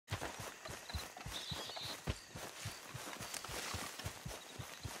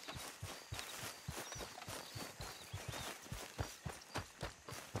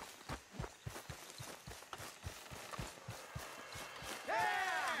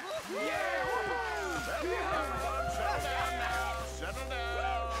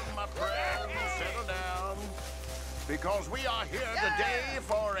because we are here today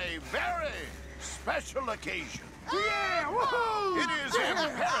for a very special occasion. Yeah! Woohoo! It is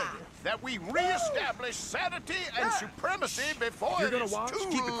imperative that we reestablish sanity and supremacy before You're it gonna is watch? too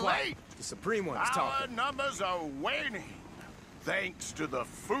Keep it quiet. late. The Supreme One's Our talking. numbers are waning, thanks to the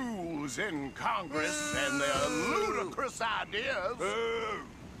fools in Congress and their ludicrous ideas.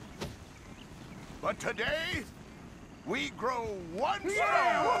 But today, we grow one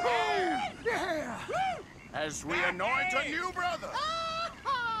stronger as we anoint a new brother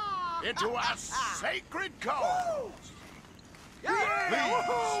into our sacred cause.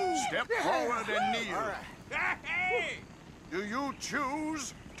 Please step forward and kneel. Do you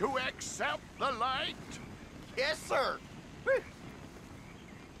choose to accept the light? Yes, sir.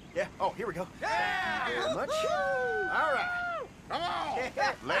 Yeah. Oh, here we go. Yeah! Thank you very much. All right. Come on!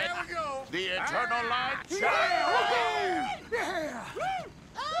 Let we go. the eternal light shine! Yeah!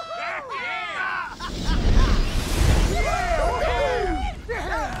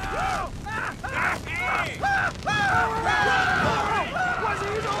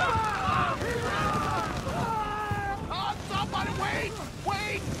 Oh, somebody wait!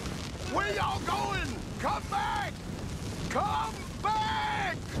 Wait! Where y'all going? Come back! Come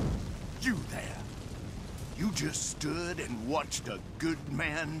back! You there. You just stood and watched a good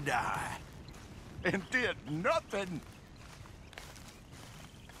man die. And did nothing.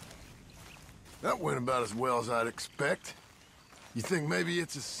 That went about as well as I'd expect. You think maybe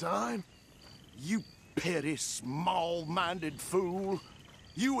it's a sign? You petty, small-minded fool.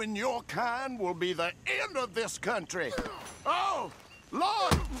 You and your kind will be the end of this country. Oh,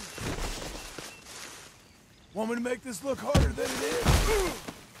 Lord! Want me to make this look harder than it is?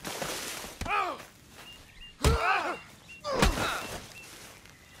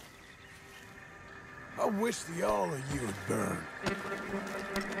 I wish the all of you would burn.